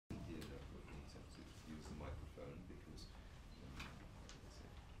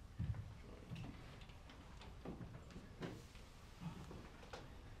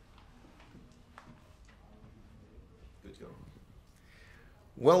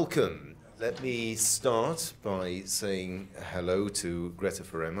Welcome. Let me start by saying hello to Grete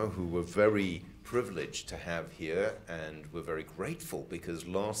Faremo, who we're very privileged to have here, and we're very grateful because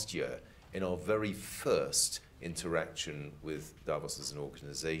last year, in our very first interaction with Davos as an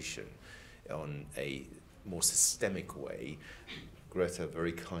organization on a more systemic way, Grete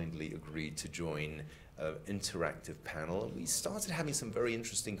very kindly agreed to join an interactive panel, and we started having some very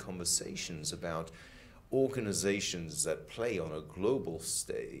interesting conversations about organizations that play on a global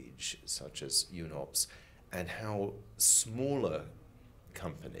stage, such as UNOPS, and how smaller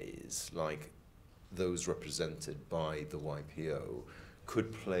companies, like those represented by the YPO,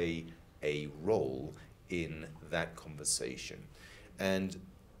 could play a role in that conversation. And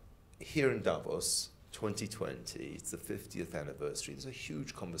here in Davos, 2020, it's the 50th anniversary, there's a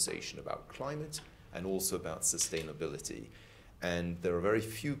huge conversation about climate and also about sustainability. And there are very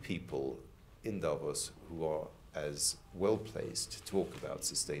few people in Davos who are as well placed to talk about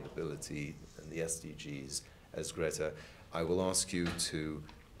sustainability and the SDGs as Grete. I will ask you to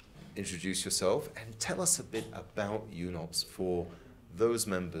introduce yourself and tell us a bit about UNOPS for those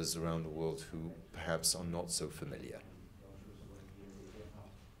members around the world who perhaps are not so familiar.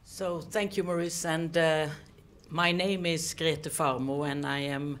 So thank you, Maurice, and my name is Grete Faremo, and I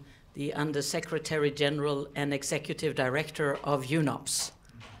am the Under-Secretary General and Executive Director of UNOPS.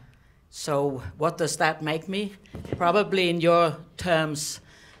 So what does that make me? Probably in your terms,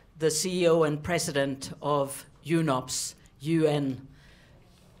 the CEO and President of UNOPS, UN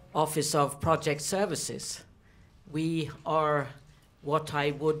Office of Project Services. We are what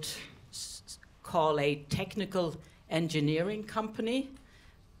I would call a technical engineering company,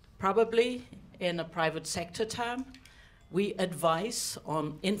 probably in a private sector term. We advise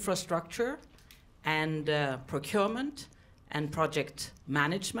on infrastructure and procurement and project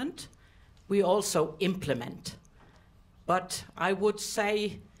management. We also implement. But I would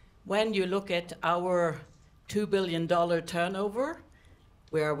say when you look at our $2 billion turnover,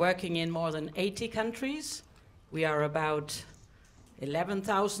 we are working in more than 80 countries. We are about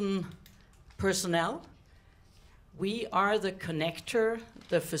 11,000 personnel. We are the connector,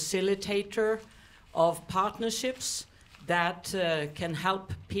 the facilitator of partnerships that can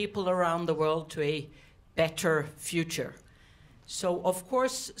help people around the world to a better future. So, of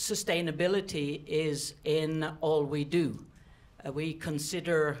course, sustainability is in all we do. We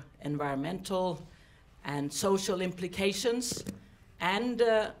consider environmental and social implications, and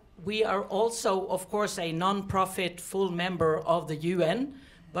we are also, of course, a non-profit full member of the UN,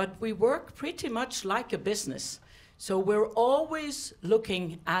 but we work pretty much like a business. So we're always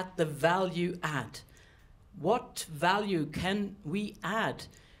looking at the value add. What value can we add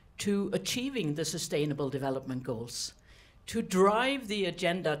to achieving the Sustainable Development Goals, to drive the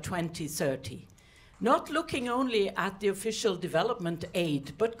Agenda 2030? Not looking only at the official development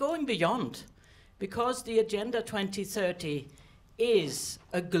aid, but going beyond, because the Agenda 2030 is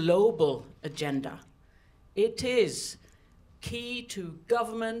a global agenda. It is key to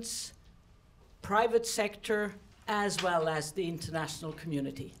governments, private sector, as well as the international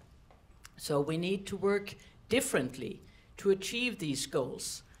community. So we need to work differently to achieve these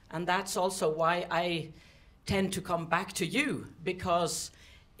goals. And that's also why I tend to come back to you, because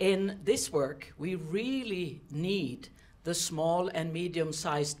in this work, we really need the small and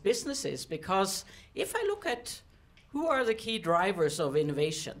medium-sized businesses, because if I look at who are the key drivers of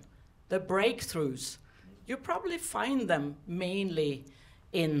innovation, the breakthroughs, you probably find them mainly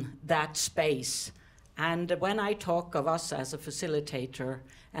in that space. And when I talk of us as a facilitator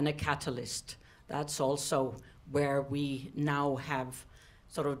and a catalyst, that's also where we now have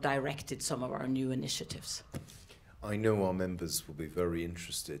sort of directed some of our new initiatives. I know our members will be very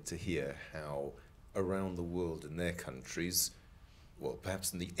interested to hear how around the world in their countries, well,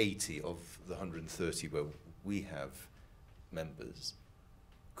 perhaps in the 80 of the 130 where we have members,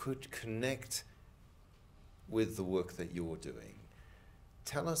 could connect with the work that you're doing.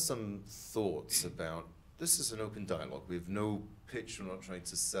 Tell us some thoughts about, this is an open dialogue. We have no pitch, we're not trying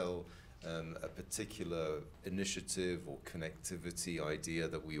to sell a particular initiative or connectivity idea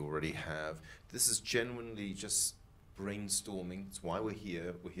that we already have. This is genuinely just brainstorming. It's why we're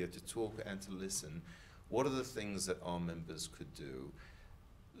here. We're here to talk and to listen. What are the things that our members could do?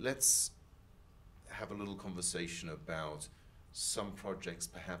 Let's have a little conversation about some projects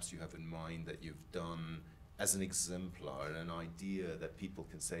perhaps you have in mind that you've done as an exemplar, and an idea that people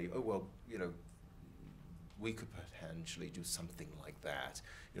can say, oh, well, you know, we could potentially do something like that.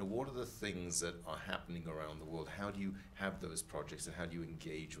 You know, what are the things that are happening around the world? How do you have those projects, and how do you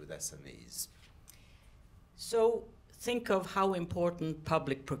engage with SMEs? So think of how important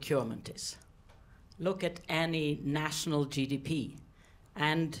public procurement is. Look at any national GDP.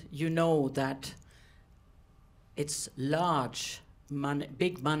 and you know that it's large money,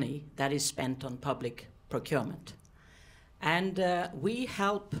 big money that is spent on public procurement. And we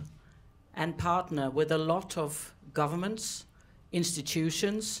help and partner with a lot of governments,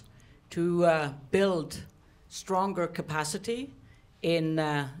 institutions, to build stronger capacity in,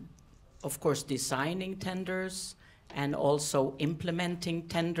 of course, designing tenders and also implementing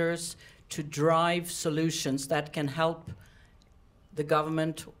tenders to drive solutions that can help the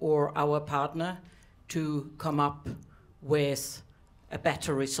government or our partner to come up with a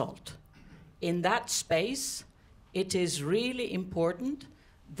better result. In that space, it is really important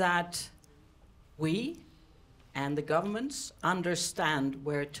that we and the governments understand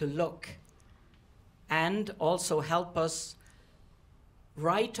where to look and also help us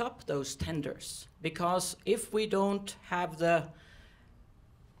write up those tenders. Because if we don't have the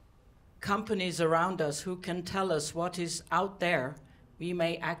companies around us who can tell us what is out there, we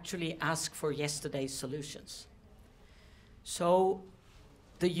may actually ask for yesterday's solutions. So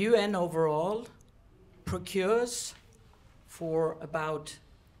the UN overall procures for about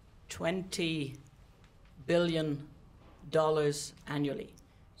 $20 billion annually.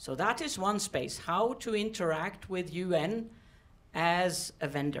 So that is one space, how to interact with UN as a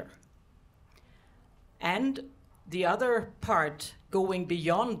vendor. And the other part, going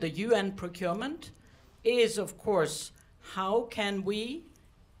beyond the UN procurement, is of course, how can we,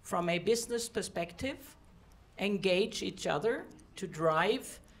 from a business perspective, engage each other to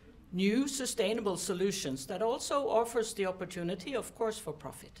drive new sustainable solutions that also offers the opportunity, of course, for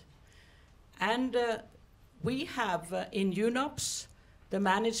profit. And we have in UNOPS the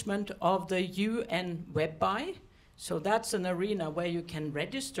management of the UN Web Buy. So that's an arena where you can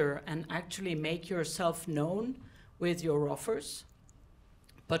register and actually make yourself known with your offers,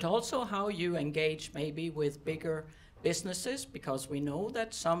 but also how you engage maybe with bigger businesses, because we know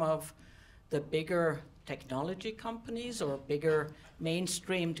that some of the bigger technology companies or bigger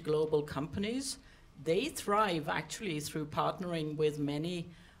mainstreamed global companies, they thrive actually through partnering with many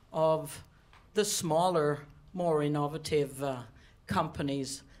of the smaller, more innovative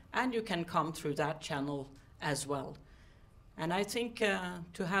companies, and you can come through that channel as well. And I think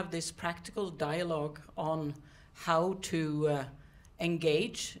to have this practical dialogue on how to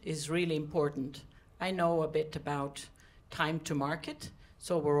engage is really important. I know a bit about time to market,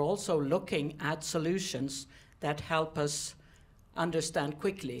 so we're also looking at solutions that help us understand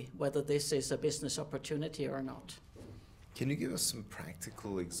quickly whether this is a business opportunity or not. Can you give us some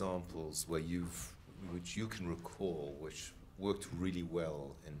practical examples where which you can recall, which worked really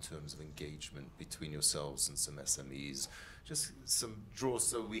well in terms of engagement between yourselves and some SMEs? Just some draws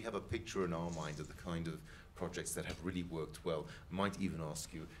so we have a picture in our mind of the kind of projects that have really worked well. I might even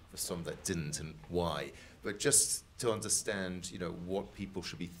ask you for some that didn't and why, but just to understand, what people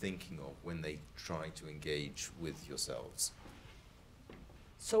should be thinking of when they try to engage with yourselves.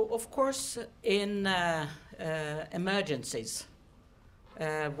 So, of course, in emergencies,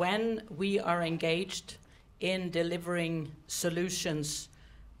 when we are engaged in delivering solutions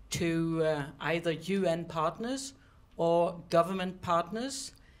to either UN partners or government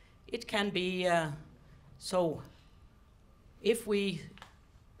partners, it can be, so if we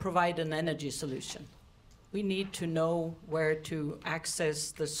provide an energy solution, we need to know where to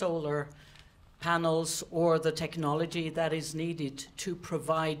access the solar panels or the technology that is needed to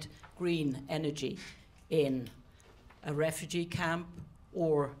provide green energy in a refugee camp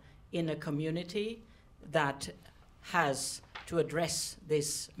or in a community that has to address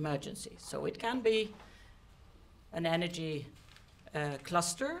this emergency. So it can be an energy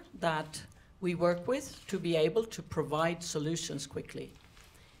cluster that we work with to be able to provide solutions quickly.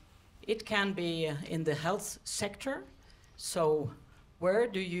 It can be in the health sector. So where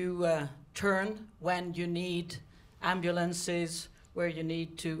do you turn when you need ambulances, where you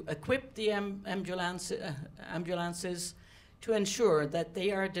need to equip the ambulances to ensure that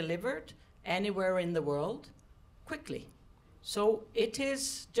they are delivered anywhere in the world quickly. So it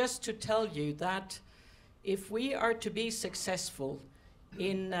is just to tell you that if we are to be successful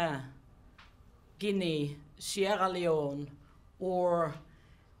in Guinea, Sierra Leone, or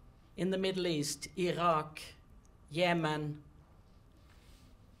in the Middle East, Iraq, Yemen,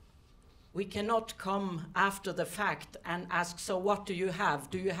 we cannot come after the fact and ask, so what do you have?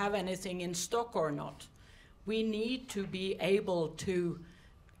 Do you have anything in stock or not? We need to be able to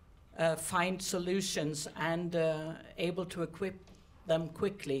find solutions and able to equip them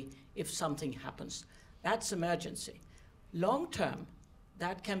quickly if something happens. That's emergency. Long term,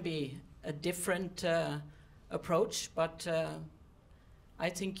 that can be a different approach, but I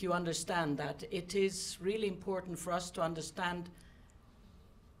think you understand that it is really important for us to understand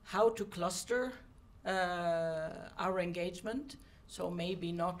how to cluster our engagement. So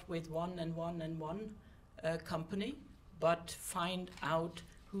maybe not with one company, but find out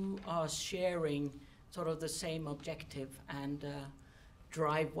who are sharing sort of the same objective and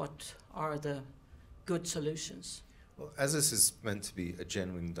drive what are the good solutions. Well, as this is meant to be a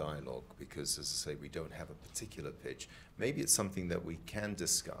genuine dialogue, because as I say, we don't have a particular pitch, maybe it's something that we can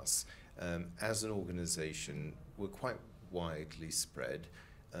discuss. As an organization, we're quite widely spread,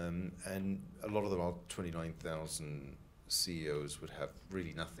 and a lot of our 29,000 CEOs would have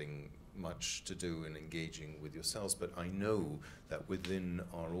really nothing much to do in engaging with yourselves, but I know that within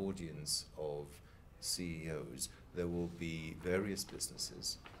our audience of CEOs, there will be various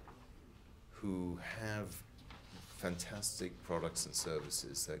businesses who have fantastic products and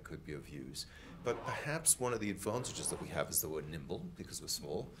services that could be of use. But perhaps one of the advantages that we have is that we're nimble because we're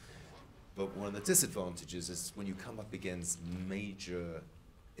small. But one of the disadvantages is when you come up against major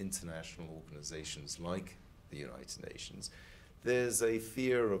international organizations like the United Nations, there's a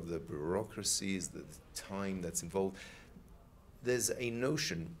fear of the bureaucracies, the time that's involved. There's a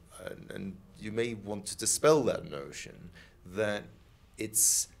notion, and you may want to dispel that notion, that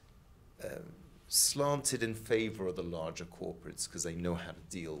it's slanted in favor of the larger corporates because they know how to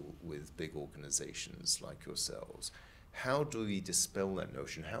deal with big organizations like yourselves. How do we dispel that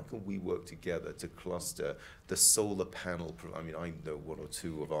notion? How can we work together to cluster the solar panel? I mean, I know one or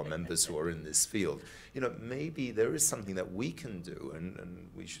two of our members who are in this field. You know, maybe there is something that we can do, and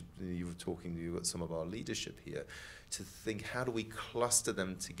we should, you were talking to you at some of our leadership here, to think how do we cluster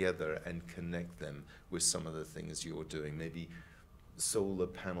them together and connect them with some of the things you're doing? Maybe solar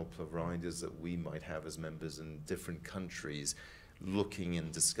panel providers that we might have as members in different countries looking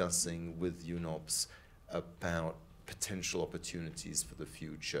and discussing with UNOPS about potential opportunities for the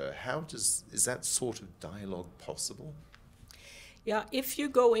future. Is that sort of dialogue possible? Yeah, if you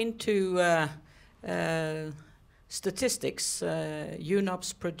go into statistics,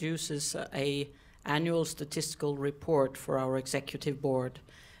 UNOPS produces a annual statistical report for our executive board.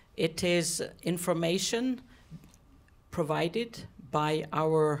 It is information provided by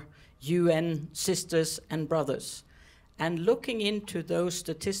our UN sisters and brothers. And looking into those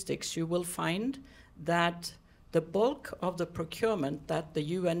statistics, you will find that the bulk of the procurement that the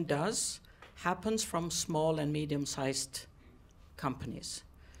UN does happens from small and medium-sized companies.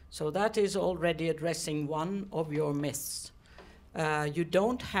 So that is already addressing one of your myths. You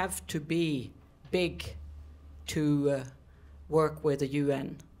don't have to be big to work with the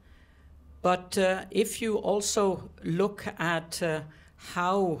UN. But if you also look at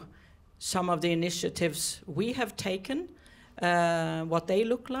how some of the initiatives we have taken, what they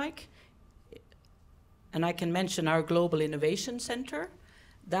look like, and I can mention our Global Innovation Center,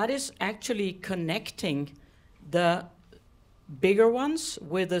 that is actually connecting the bigger ones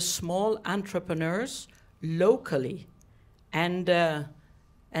with the small entrepreneurs locally and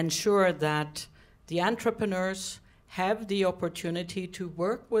ensure that the entrepreneurs have the opportunity to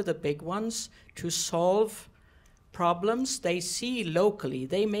work with the big ones to solve problems they see locally.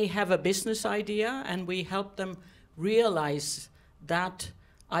 They may have a business idea, and we help them realize that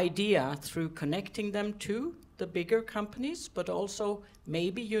idea through connecting them to the bigger companies, but also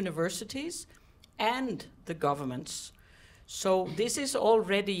maybe universities and the governments. So this is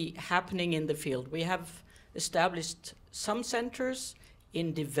already happening in the field. We have established some centers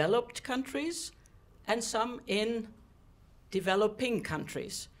in developed countries and some in developing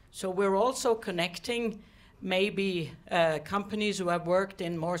countries. So we're also connecting maybe companies who have worked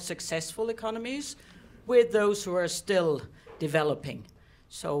in more successful economies with those who are still developing.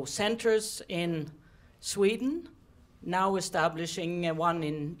 So centers in Sweden, now establishing one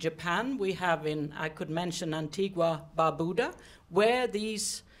in Japan. We have I could mention Antigua Barbuda, where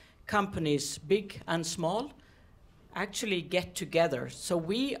these companies, big and small, actually get together. So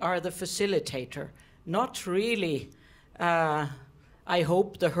we are the facilitator, not really, I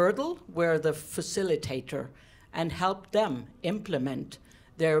hope, the hurdle. We're the facilitator and help them implement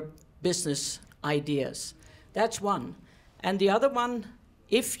their business ideas. That's one. And the other one,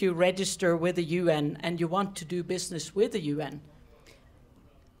 if you register with the UN and you want to do business with the UN,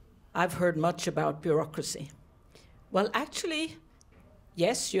 I've heard much about bureaucracy. Well, actually,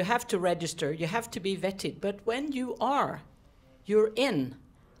 yes, you have to register, you have to be vetted, but when you're in,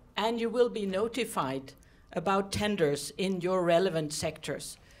 and you will be notified about tenders in your relevant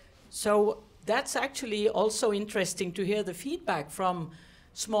sectors. So that's actually also interesting to hear the feedback from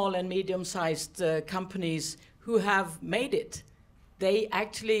small and medium-sized companies who have made it. They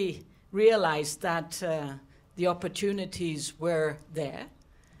actually realized that the opportunities were there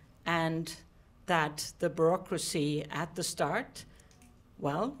and that the bureaucracy at the start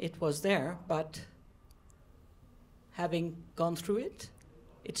well, it was there, but having gone through it,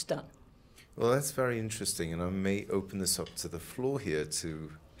 it's done. Well, that's very interesting, and I may open this up to the floor here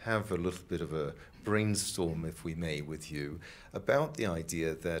to have a little bit of a brainstorm, if we may, with you about the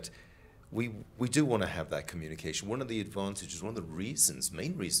idea that we do want to have that communication. One of the advantages, one of the reasons,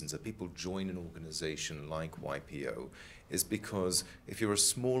 main reasons that people join an organization like YPO is because if you're a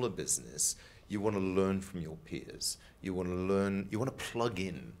smaller business, you want to learn from your peers. You want to learn, you want to plug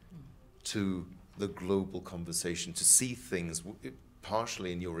in to the global conversation, to see things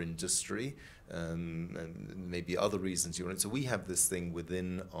partially in your industry, and maybe other reasons you're in. So we have this thing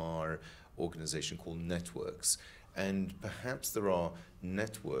within our organization called networks. And perhaps there are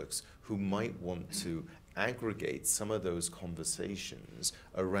networks who might want to aggregate some of those conversations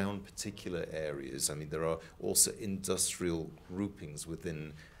around particular areas. I mean, there are also industrial groupings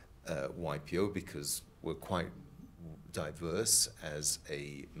within YPO because we're quite diverse as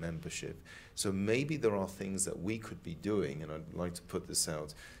a membership. So maybe there are things that we could be doing, and I'd like to put this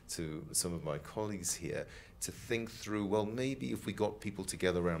out to some of my colleagues here, to think through, well, maybe if we got people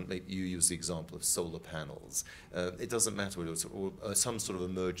together around, maybe you use the example of solar panels. It doesn't matter whether it's or some sort of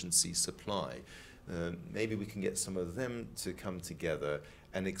emergency supply. Maybe we can get some of them to come together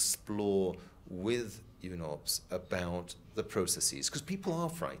and explore with UNOPS about the processes, because people are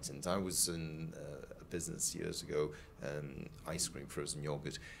frightened. I was in a business years ago, ice cream, frozen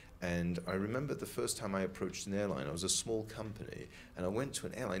yogurt, and I remember the first time I approached an airline. I was a small company, and I went to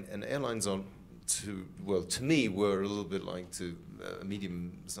an airline, and airlines are, to me, were a little bit like to a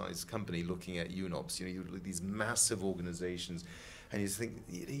medium-sized company looking at UNOPS. You know, you look at these massive organizations, and you think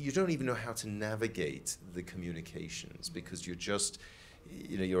you don't even know how to navigate the communications because you're just,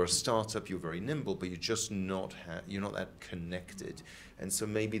 you know, you're a startup, you're very nimble, but you're just not you're not that connected. And so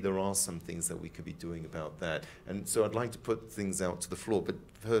maybe there are some things that we could be doing about that. And so I'd like to put things out to the floor. But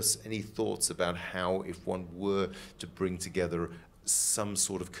first, any thoughts about how, if one were to bring together some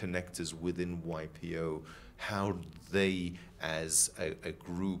sort of connectors within YPO, how they as a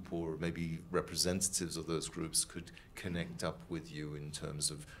group or maybe representatives of those groups could connect up with you in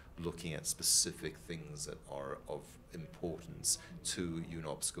terms of looking at specific things that are of importance to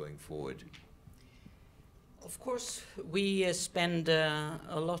UNOPS going forward? Of course, we spend a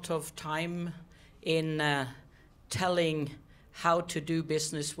lot of time in telling how to do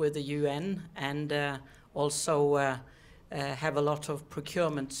business with the UN, and also have a lot of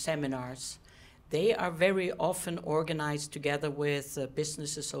procurement seminars. They are very often organized together with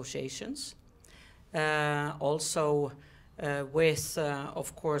business associations, also with,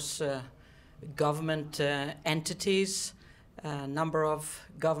 of course, government entities. A number of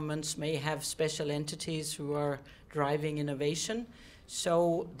governments may have special entities who are driving innovation.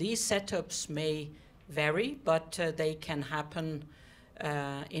 So these setups may vary, but they can happen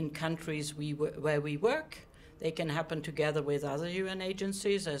in countries where we work. They can happen together with other UN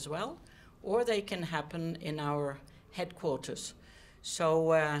agencies as well, or they can happen in our headquarters.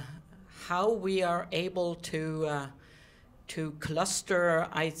 So how we are able to cluster,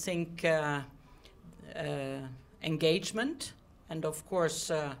 I think, engagement, and of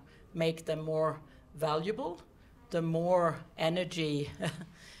course make them more valuable, the more energy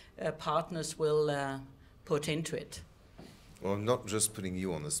partners will put into it. Well, I'm not just putting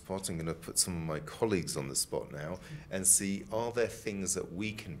you on the spot, I'm going to put some of my colleagues on the spot now and see, are there things that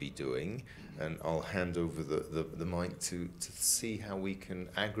we can be doing? And I'll hand over the mic to see how we can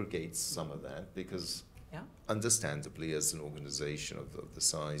aggregate some of that, because understandably, as an organization of the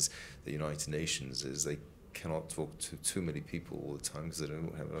size the United Nations is, they cannot talk to too many people all the time because they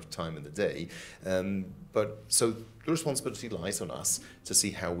don't have enough time in the day. But so the responsibility lies on us to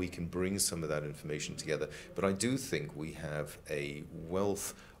see how we can bring some of that information together. But I do think we have a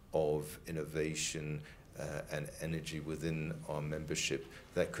wealth of innovation and energy within our membership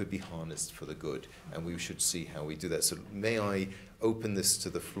that could be harnessed for the good, and we should see how we do that. So may I open this to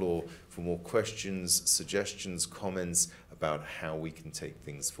the floor for more questions, suggestions, comments about how we can take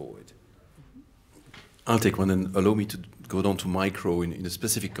things forward? I'll take one, and allow me to go down to micro in a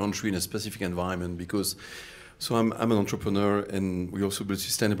specific country, in a specific environment, because so I'm an entrepreneur, and we also build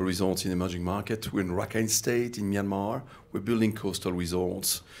sustainable resorts in emerging markets. We're in Rakhine State in Myanmar. We're building coastal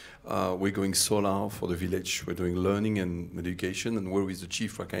resorts. We're going solar for the village. We're doing learning and education, and we're with the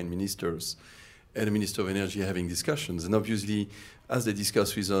chief Rakhine ministers and the Minister of Energy having discussions. And obviously, as they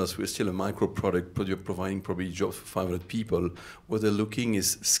discuss with us, we're still a micro product providing probably jobs for 500 people. What they're looking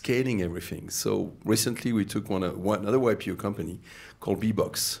is scaling everything. So recently we took another YPO company called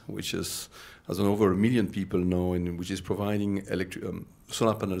Bbox, which has over 1 million people now, and which is providing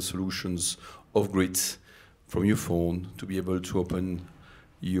solar panel solutions off-grid from your phone to be able to open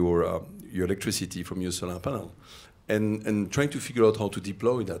your electricity from your solar panel, and trying to figure out how to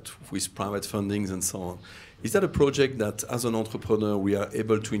deploy that with private fundings and so on. Is that a project that, as an entrepreneur, we are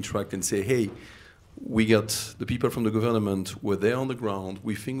able to interact and say, hey, we got the people from the government, we're there on the ground,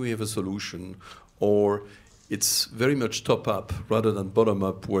 we think we have a solution, or it's very much top-up rather than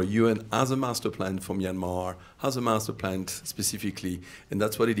bottom-up, where UN has a master plan for Myanmar, has a master plan specifically, and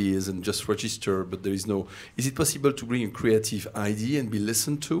that's what it is, and just register, but there is no... Is it possible to bring a creative idea and be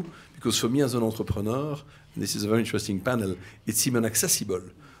listened to? Because for me as an entrepreneur, and this is a very interesting panel, it's even accessible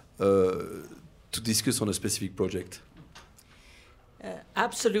to discuss on a specific project.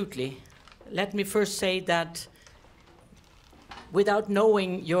 Absolutely. Let me first say that without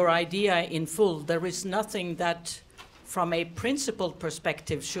knowing your idea in full, there is nothing that, from a principled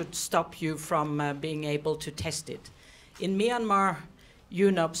perspective, should stop you from being able to test it. In Myanmar,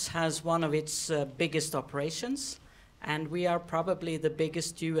 UNOPS has one of its biggest operations, and we are probably the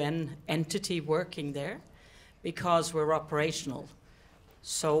biggest UN entity working there because we're operational.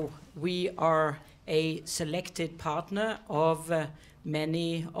 So we are a selected partner of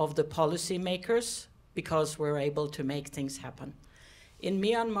many of the policymakers because we're able to make things happen. In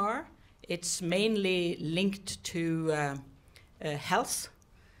Myanmar, it's mainly linked to health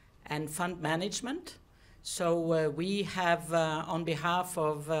and fund management. So we have, on behalf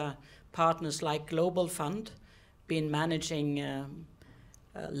of partners like Global Fund, been managing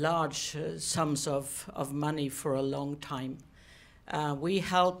large sums of money for a long time. We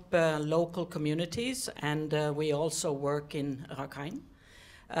help local communities, and we also work in Rakhine.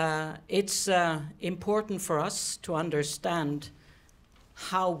 It's important for us to understand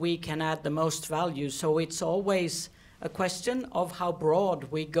how we can add the most value. So it's always a question of how broad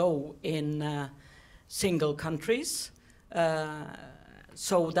we go in single countries.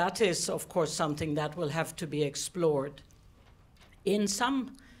 So that is, of course, something that will have to be explored. In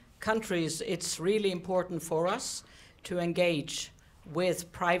some countries, it's really important for us to engage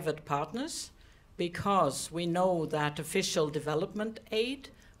with private partners because we know that official development aid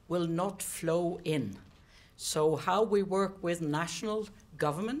will not flow in. So how we work with national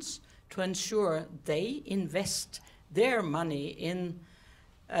governments to ensure they invest their money in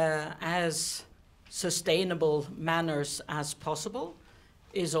as sustainable manners as possible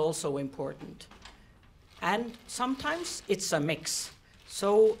is also important. And sometimes it's a mix.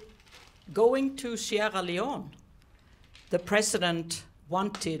 So going to Sierra Leone, the president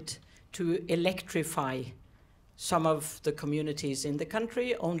wanted to electrify some of the communities in the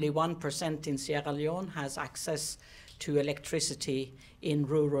country. Only 1% in Sierra Leone has access to electricity in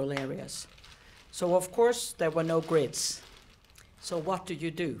rural areas. So of course there were no grids. So what do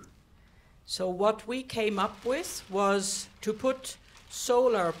you do? So what we came up with was to put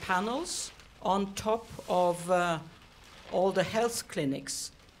solar panels on top of all the health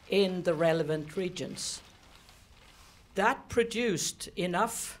clinics in the relevant regions. That produced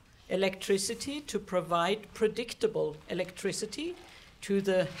enough electricity to provide predictable electricity to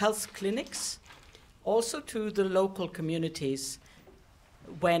the health clinics, also to the local communities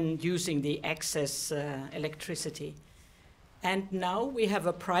when using the excess electricity. And now we have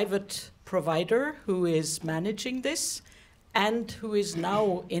a private provider who is managing this and who is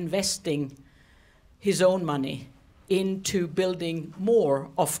now investing his own money into building more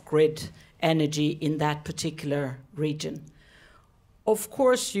off-grid energy in that particular region. Of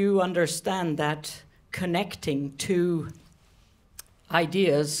course, you understand that connecting to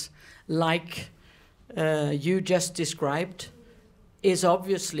ideas like you just described is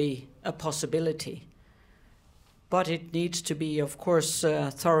obviously a possibility. But it needs to be, of course,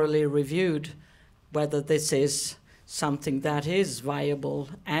 thoroughly reviewed whether this is something that is viable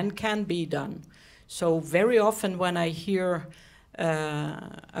and can be done. So very often when I hear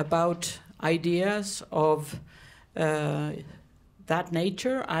about ideas of that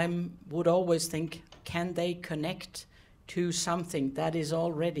nature, I would always think, can they connect to something that is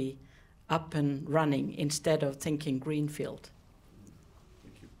already up and running instead of thinking greenfield?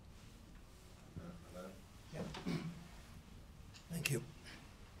 Thank you. Thank you.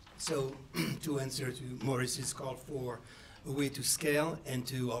 So to answer to Maurice's call for a way to scale and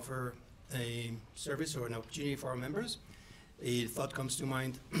to offer a service or an opportunity for our members, a thought comes to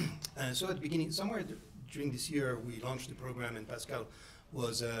mind. So at the beginning, somewhere during this year, we launched the program, and Pascal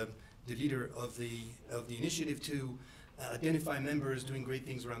was the leader of the initiative to identify members doing great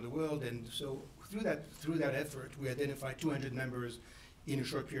things around the world. And so through that effort, we identified 200 members in a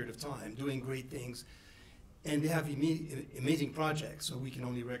short period of time doing great things. And they have amazing projects, so we can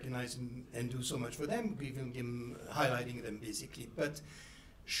only recognize them and do so much for them, highlighting them basically. But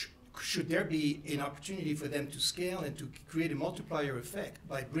should there be an opportunity for them to scale and to create a multiplier effect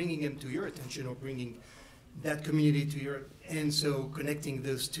by bringing them to your attention or bringing that community to your, and so connecting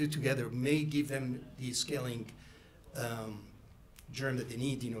those two together may give them the scaling germ that they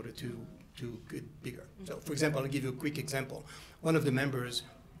need in order to get bigger. So, for example, I'll give you a quick example. One of the members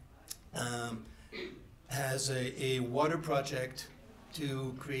has a water project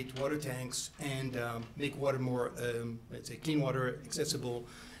to create water tanks and make water more, let's say, clean water accessible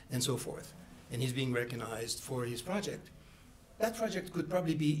and so forth. And he's being recognized for his project. That project could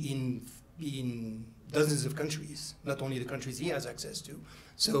probably be in dozens of countries, not only the countries he has access to.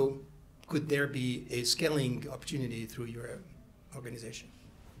 So could there be a scaling opportunity through your organization?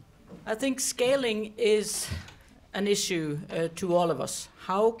 I think scaling is an issue to all of us.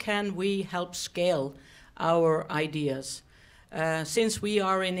 How can we help scale our ideas? Since we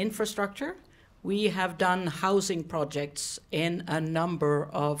are in infrastructure, we have done housing projects in a number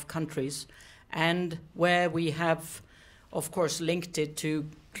of countries, and where we have, of course, linked it to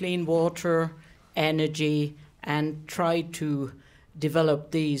clean water, energy, and tried to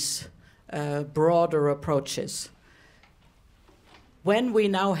develop these broader approaches. When we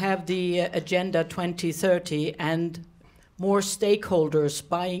now have the Agenda 2030 and more stakeholders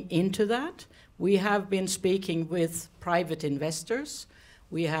buying into that, we have been speaking with private investors.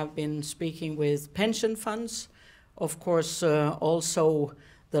 We have been speaking with pension funds, of course, also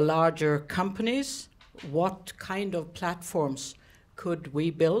the larger companies. What kind of platforms could we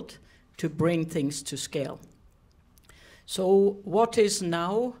build to bring things to scale? So what is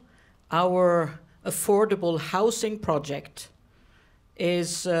now our affordable housing project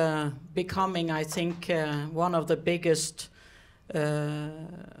is becoming, I think, one of the biggest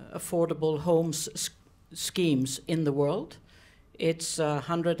affordable homes schemes in the world. It's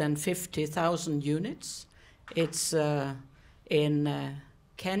 150,000 units. It's in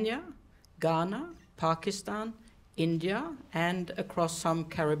Kenya, Ghana, Pakistan, India, and across some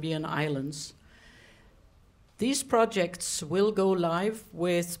Caribbean islands. These projects will go live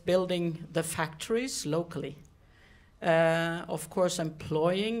with building the factories locally. Of course,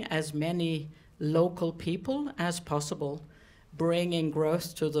 employing as many local people as possible, bringing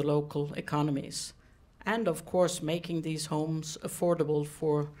growth to the local economies, and of course making these homes affordable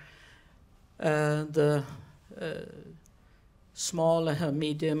for the small,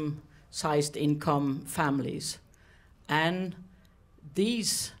 medium-sized income families. And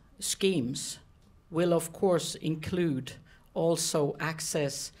these schemes will of course include also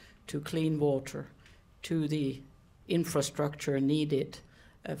access to clean water, to the infrastructure needed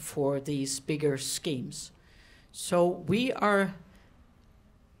for these bigger schemes. So we are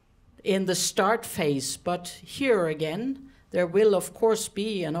in the start phase, but here again, there will of course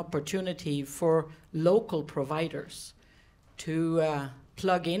be an opportunity for local providers to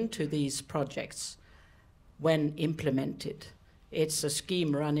plug into these projects when implemented. It's a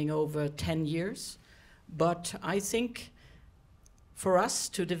scheme running over 10 years, but I think for us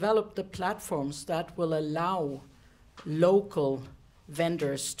to develop the platforms that will allow local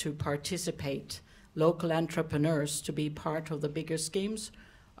vendors to participate, local entrepreneurs to be part of the bigger schemes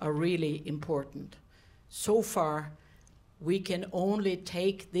are really important. So far, we can only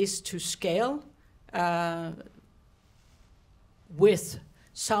take this to scale with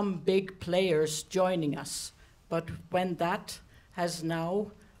some big players joining us. But when that has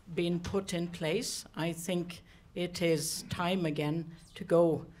now been put in place, I think it is time again to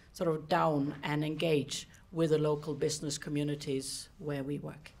go sort of down and engage with the local business communities where we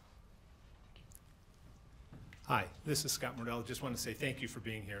work. Hi, this is Scott Mordell. Just want to say thank you for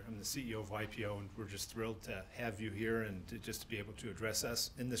being here. I'm the CEO of YPO, and we're just thrilled to have you here and just to be able to address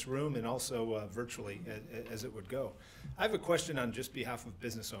us in this room and also virtually as it would go. I have a question on just behalf of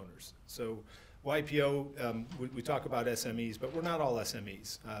business owners. So YPO, we talk about SMEs, but we're not all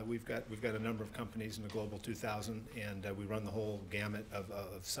SMEs. We've got a number of companies in the Global 2000, and we run the whole gamut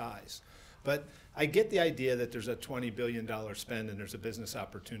of size. But I get the idea that there's a $20 billion spend and there's a business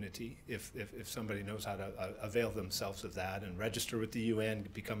opportunity if somebody knows how to avail themselves of that and register with the UN,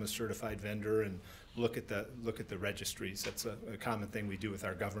 become a certified vendor, and look at the registries. That's a common thing we do with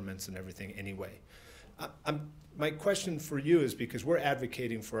our governments and everything anyway. My question for you is, because we're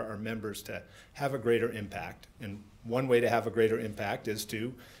advocating for our members to have a greater impact, and one way to have a greater impact is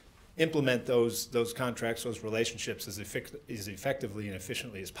to implement those contracts, those relationships as effectively and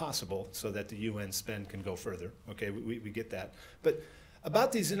efficiently as possible so that the UN spend can go further. Okay, we get that. But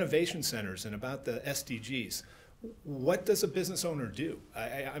about these innovation centers and about the SDGs, what does a business owner do?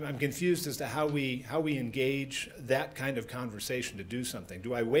 I'm confused as to how we engage that kind of conversation to do something.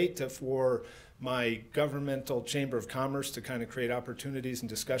 Do I wait for my governmental chamber of commerce to kind of create opportunities and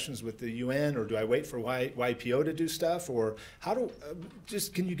discussions with the UN, or do I wait for YPO to do stuff, or how do,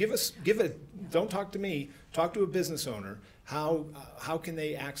 just can you don't talk to me, talk to a business owner, how can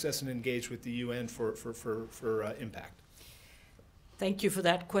they access and engage with the UN for impact? Thank you for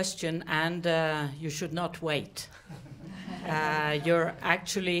that question, and you should not wait. You're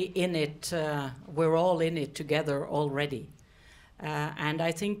actually in it, we're all in it together already. And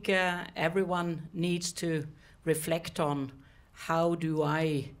I think everyone needs to reflect on how do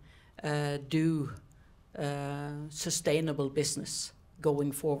I do sustainable business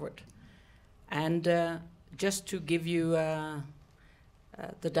going forward. And just to give you the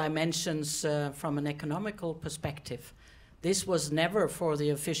dimensions from an economical perspective, this was never for the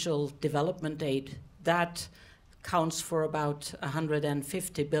official development aid. That counts for about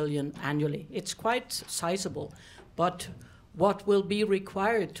 150 billion annually. It's quite sizable, but what will be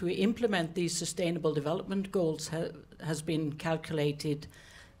required to implement these sustainable development goals has been calculated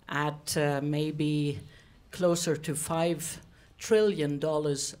at maybe closer to $5 trillion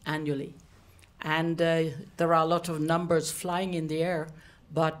annually. And there are a lot of numbers flying in the air,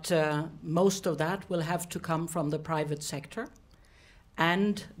 but most of that will have to come from the private sector.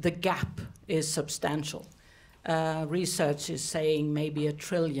 And the gap is substantial. Research is saying maybe $1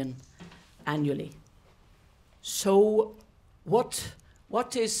 trillion annually. So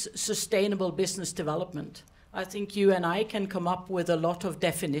what is sustainable business development? I think you and I can come up with a lot of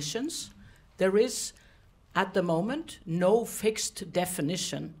definitions. There is, at the moment, no fixed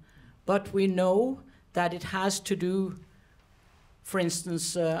definition, but we know that it has to do, for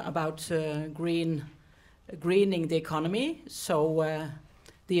instance, about greening the economy. So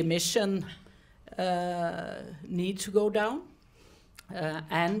the emission need to go down.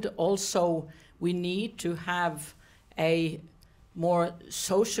 And also we need to have a more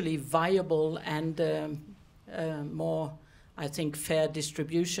socially viable and more, I think, fair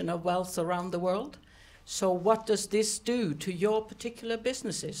distribution of wealth around the world. So what does this do to your particular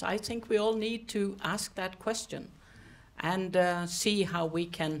businesses? I think we all need to ask that question and see how we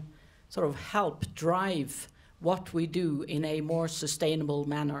can sort of help drive what we do in a more sustainable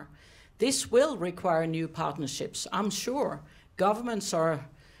manner. This will require new partnerships, I'm sure. Governments are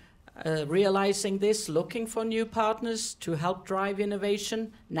realizing this, looking for new partners to help drive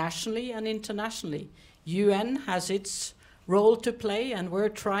innovation nationally and internationally. UN has its role to play, and we're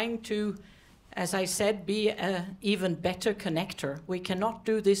trying to, as I said, be an even better connector. We cannot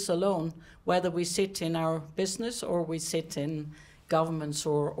do this alone, whether we sit in our business or we sit in governments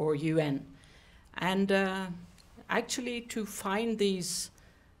or UN. And actually to find these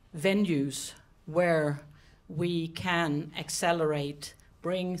venues where we can accelerate,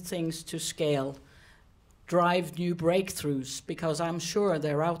 bring things to scale, drive new breakthroughs, because I'm sure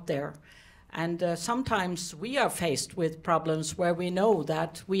they're out there. And sometimes we are faced with problems where we know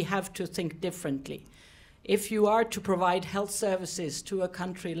that we have to think differently. If you are to provide health services to a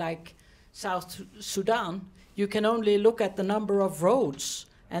country like South Sudan, you can only look at the number of roads,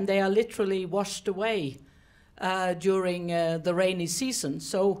 and they are literally washed away during the rainy season.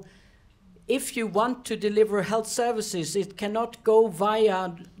 So if you want to deliver health services, it cannot go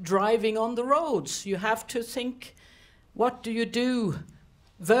via driving on the roads. You have to think, what do you do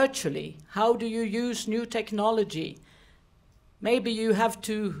virtually? How do you use new technology? Maybe you have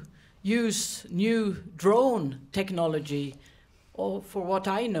to use new drone technology, or for what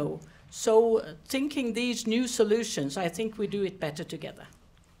I know. So thinking these new solutions, I think we do it better together.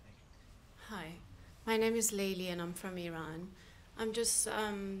 Hi, my name is Layli and I'm from Iran. I'm just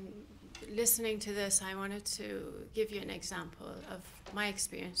listening to this, I wanted to give you an example of my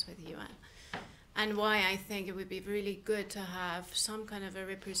experience with the UN and why I think it would be really good to have some kind of a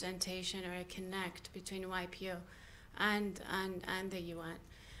representation or a connect between YPO and the UN.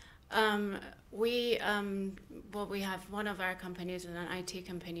 We have one of our companies is an IT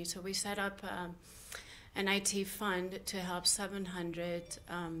company, so we set up an IT fund to help 700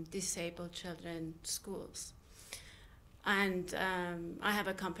 disabled children schools. And I have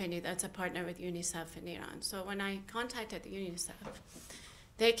a company that's a partner with UNICEF in Iran. So when I contacted UNICEF,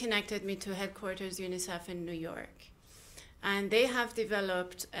 they connected me to headquarters UNICEF in New York. And they have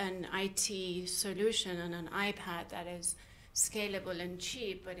developed an IT solution on an iPad that is scalable and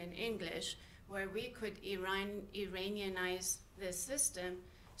cheap, but in English, where we could Iranianize the system,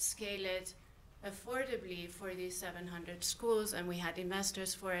 scale it affordably for these 700 schools, and we had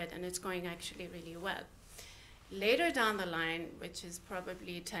investors for it, and it's going actually really well. Later down the line, which is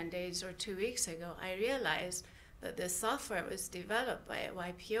probably 10 days or 2 weeks ago, I realized that the software was developed by a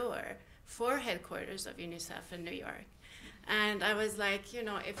YPOer for headquarters of UNICEF in New York. And I was like, you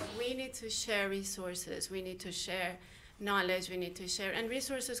know, if we need to share resources, we need to share knowledge, we need to share, and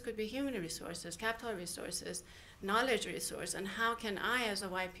resources could be human resources, capital resources, knowledge resource, and how can I, as a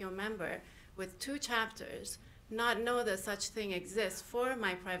YPO member with 2 chapters, not know that such thing exists for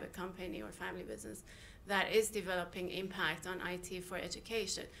my private company or family business that is developing impact on IT for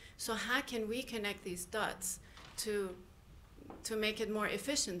education? So how can we connect these dots to make it more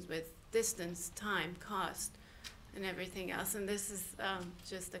efficient with distance, time, cost, and everything else? And this is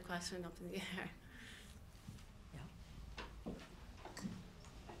just a question up in the air.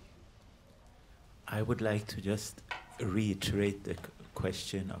 I would like to just reiterate the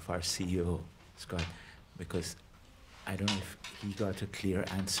question of our CEO, Scott, because I don't know if he got a clear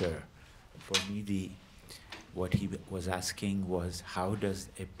answer. For me, what he was asking was, how does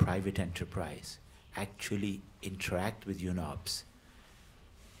a private enterprise actually interact with UNOPS?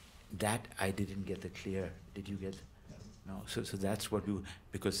 That I didn't get the clear. Did you get? No. So that's what we,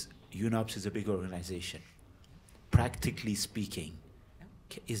 because UNOPS is a big organization. Practically speaking,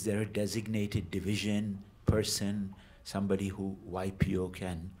 is there a designated division person, somebody who YPO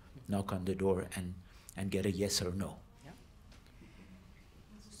can knock on the door and get a yes or no?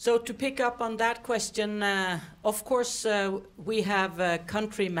 So to pick up on that question, of course, we have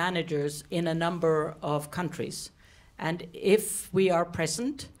country managers in a number of countries. And if we are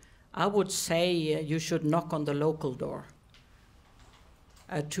present, I would say you should knock on the local door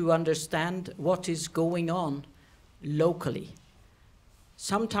to understand what is going on locally.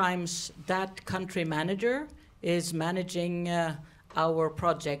 Sometimes that country manager is managing our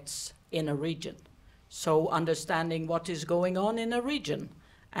projects in a region. So understanding what is going on in a region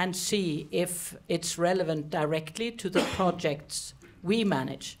and see if it's relevant directly to the projects we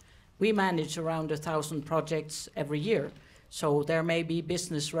manage. We manage around 1,000 projects every year. So there may be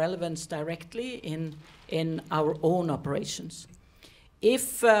business relevance directly in our own operations.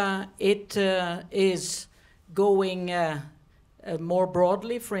 If it is going more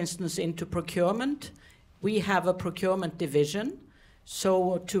broadly, for instance, into procurement, we have a procurement division.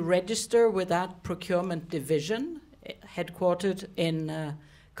 So to register with that procurement division, headquartered in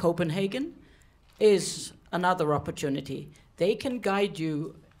Copenhagen, is another opportunity. They can guide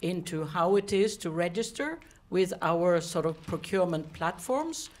you into how it is to register with our sort of procurement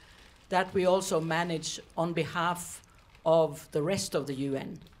platforms that we also manage on behalf of the rest of the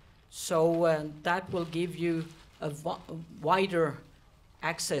UN. So that will give you a wider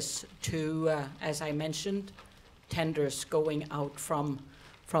access to, as I mentioned, tenders going out from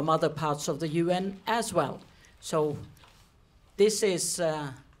other parts of the UN as well. So this is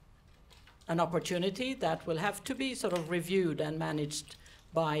an opportunity that will have to be sort of reviewed and managed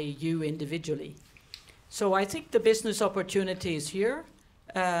by you individually. So I think the business opportunities here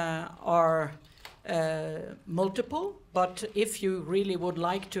are multiple, but if you really would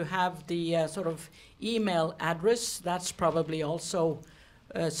like to have the sort of email address, that's probably also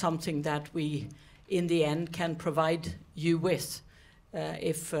something that we, in the end, can provide you with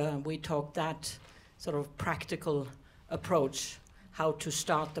if we talk that sort of practical approach, how to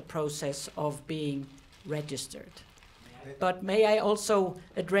start the process of being registered. But may I also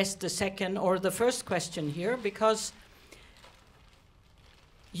address the second or the first question here, because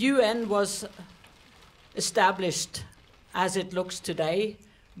UN was established as it looks today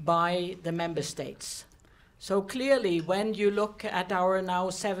by the member states. So clearly, when you look at our now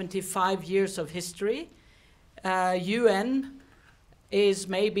 75 years of history, UN is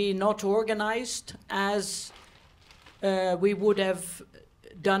maybe not organized as we would have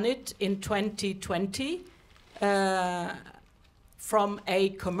done it in 2020 from a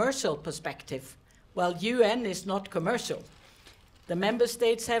commercial perspective. Well, UN is not commercial. The member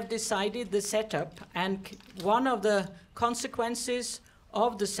states have decided the setup, and one of the consequences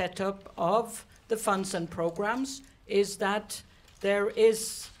of the setup of the funds and programs is that there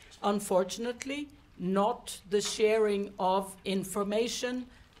is, unfortunately, not the sharing of information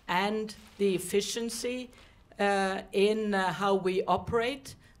and the efficiency in how we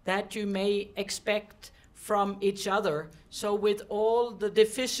operate that you may expect from each other. So with all the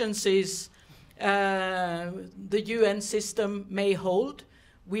deficiencies the UN system may hold,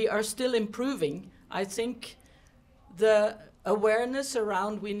 we are still improving. I think the awareness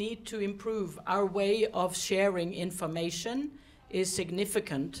around we need to improve our way of sharing information is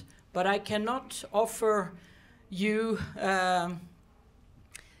significant, but I cannot offer you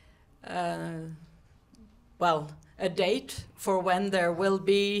well, a date for when there will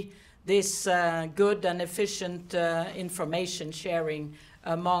be this good and efficient information sharing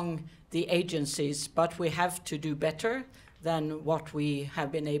among the agencies, but we have to do better than what we have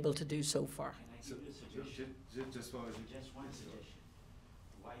been able to do so far. Can I I give you a suggestion? Just one suggestion.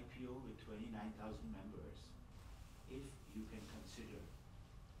 YPO with 29,000 members, if you can consider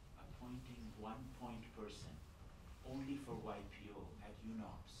appointing one point person only for YPO at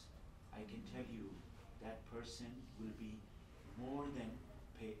UNOPS, I can tell you that person will be more than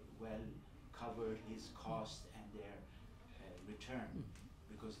cover his cost and their return,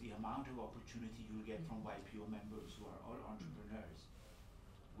 because the amount of opportunity you'll get from YPO members who are all entrepreneurs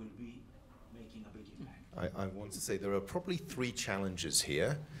will be making a big impact. I want to say there are probably 3 challenges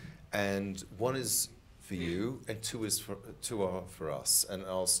here, and one is for you, and 2 are for us. And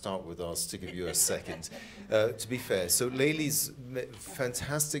I'll start with us to give you a second. To be fair, so Leili's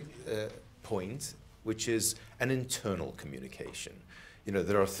fantastic point, which is an internal communication. You know,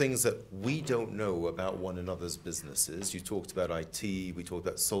 there are things that we don't know about one another's businesses. You talked about IT, we talked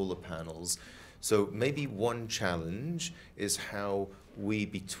about solar panels. So maybe one challenge is how we,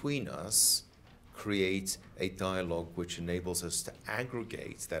 between us, create a dialogue which enables us to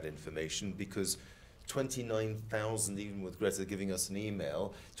aggregate that information, because 29,000, even with Grete giving us an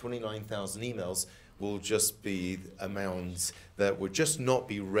email, 29,000 emails will just be amounts that would just not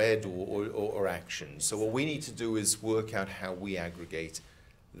be read or actioned. So what we need to do is work out how we aggregate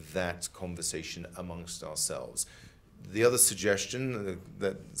that conversation amongst ourselves. The other suggestion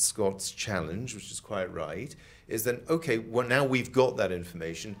that Scott's challenge, which is quite right, is then, okay, well, now we've got that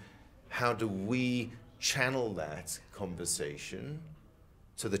information, how do we channel that conversation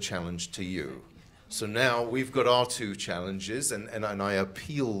to the challenge to you? So now we've got our 2 challenges, and I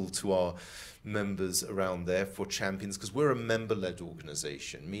appeal to our members around there for champions, because we're a member-led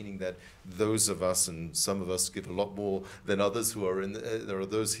organization, meaning that those of us, and some of us give a lot more than others who are in, there are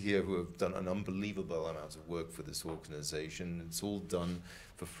those here who have done an unbelievable amount of work for this organization. It's all done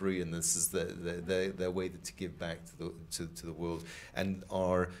for free, and this is their way to give back to the world. And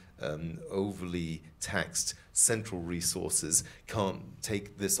our overly taxed central resources can't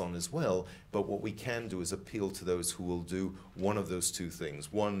take this on as well, but what we can do is appeal to those who will do one of those 2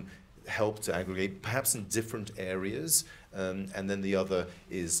 things. One, help to aggregate, perhaps in different areas, and then the other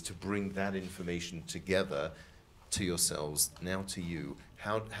is to bring that information together to yourselves, now to you.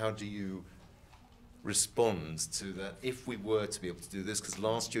 How do you respond to that if we were to be able to do this? Because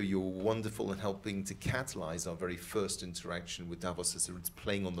last year you were wonderful in helping to catalyze our very first interaction with Davos as it's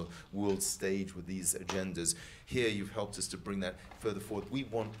playing on the world stage with these agendas. Here you've helped us to bring that further forward. We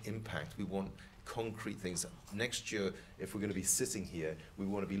want impact. We want concrete things. Next year, if we're going to be sitting here, we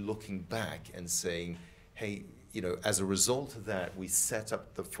want to be looking back and saying, hey, you know, as a result of that, we set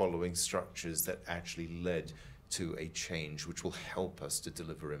up the following structures that actually led to a change which will help us to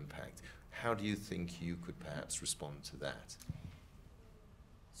deliver impact. How do you think you could perhaps respond to that?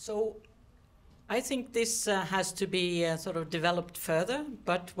 So I think this has to be sort of developed further,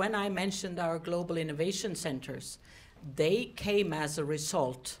 but when I mentioned our global innovation centers, they came as a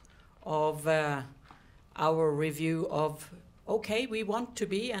result of our review of, okay, we want to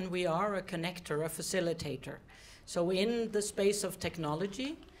be and we are a connector, a facilitator. So in the space of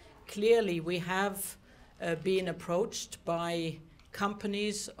technology, clearly we have been approached by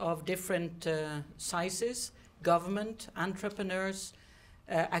companies of different sizes, government, entrepreneurs,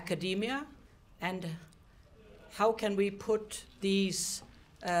 academia, and how can we put these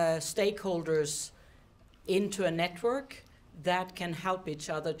stakeholders into a network that can help each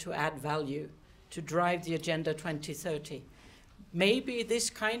other to add value, to drive the Agenda 2030. Maybe this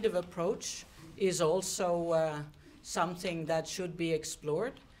kind of approach is also something that should be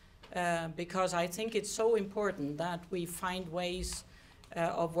explored, because I think it's so important that we find ways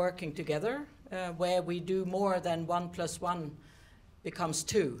of working together where we do more than 1 + 1 becomes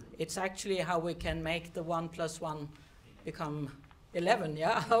 2. It's actually how we can make the 1 + 1 become 11,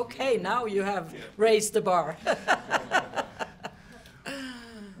 yeah? Okay, now you have raised the bar.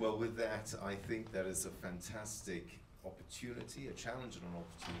 Well, with that, I think that is a fantastic opportunity, a challenge and an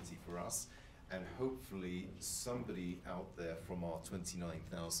opportunity for us. And hopefully somebody out there from our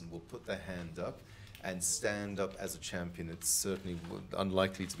 29,000 will put their hand up and stand up as a champion. It's certainly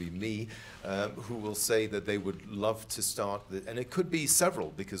unlikely to be me, who will say that they would love to start, and it could be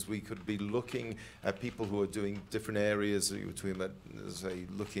several, because we could be looking at people who are doing different areas. You were talking about, say,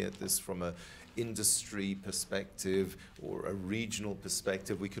 looking at this from a industry perspective or a regional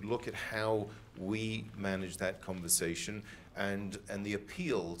perspective. We could look at how we manage that conversation, and the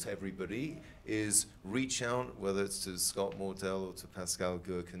appeal to everybody is reach out, whether it's to Scott Mordell or to Pascal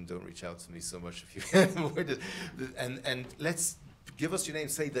Gherkin. Don't reach out to me so much if you can. And let's give us your name,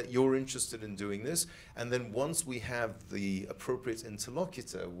 say that you're interested in doing this, and then once we have the appropriate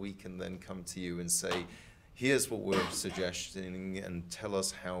interlocutor, we can then come to you and say, here's what we're suggesting, and tell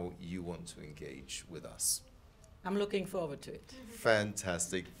us how you want to engage with us. I'm looking forward to it.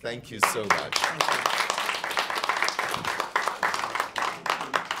 Fantastic. Thank you so much. Thank you.